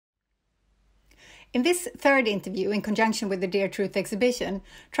In this third interview, in conjunction with the Dear Truth exhibition,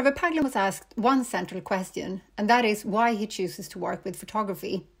 Trevor Paglen was asked one central question, and that is why he chooses to work with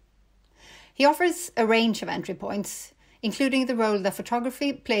photography. He offers a range of entry points, including the role that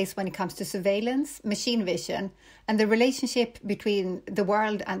photography plays when it comes to surveillance, machine vision, and the relationship between the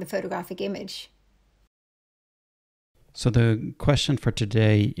world and the photographic image. So the question for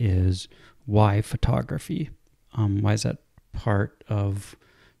today is, why photography? Why is that part of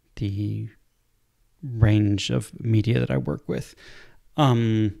the range of media that I work with?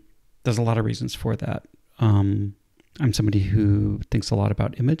 There's a lot of reasons for that. I'm somebody who thinks a lot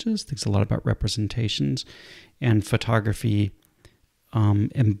about images, thinks a lot about representations, and photography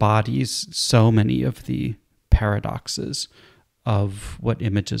embodies so many of the paradoxes of what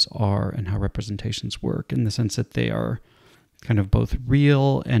images are and how representations work, in the sense that they are kind of both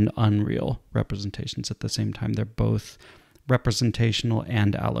real and unreal representations at the same time. They're both representational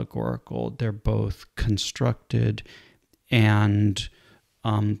and allegorical. They're both constructed and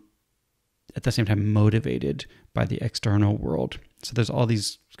at the same time motivated by the external world. So there's all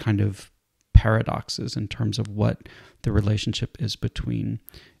these kind of paradoxes in terms of what the relationship is between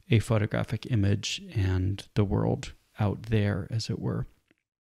a photographic image and the world out there, as it were.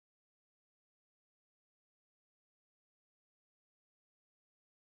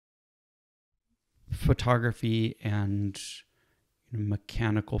 Photography and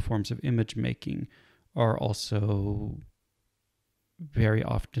mechanical forms of image making are also very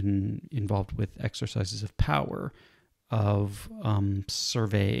often involved with exercises of power, of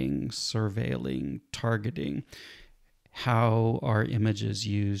surveying, surveilling, targeting. How are images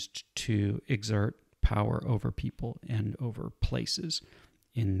used to exert power over people and over places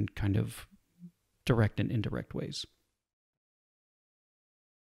in kind of direct and indirect ways?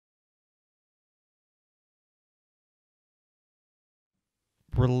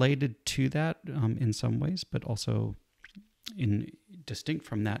 Related to that in some ways, but also distinct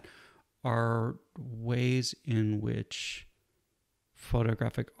from that, are ways in which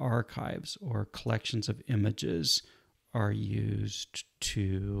photographic archives or collections of images are used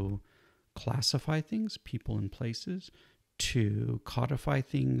to classify things, people and places, to codify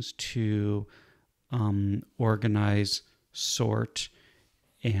things, to organize, sort,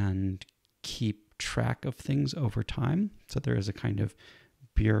 and keep track of things over time. So there is a kind of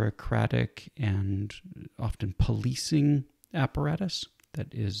bureaucratic and often policing apparatus that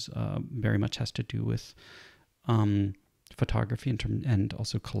is very much has to do with photography and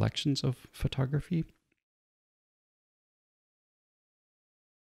also collections of photography.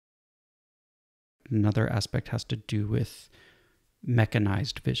 Another aspect has to do with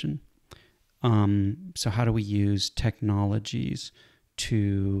mechanized vision. So how do we use technologies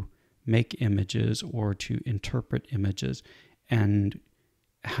to make images or to interpret images, and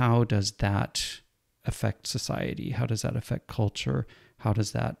how does that affect society? How does that affect culture? How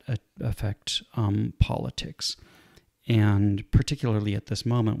does that affect politics? And particularly at this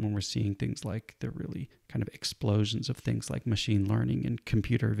moment when we're seeing things like the really kind of explosions of things like machine learning and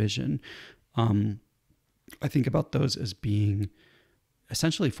computer vision, I think about those as being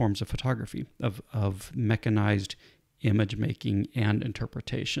essentially forms of photography, of mechanized image making and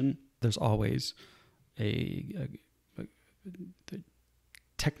interpretation. There's always the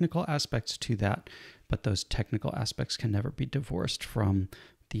technical aspects to that, but those technical aspects can never be divorced from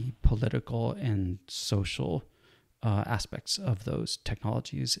the political and social aspects of those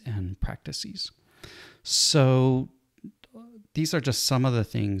technologies and practices. So these are just some of the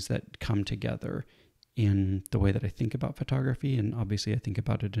things that come together in the way that I think about photography, and obviously I think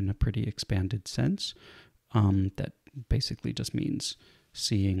about it in a pretty expanded sense that basically just means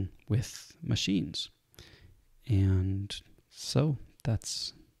seeing with machines. And so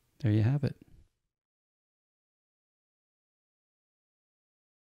there you have it.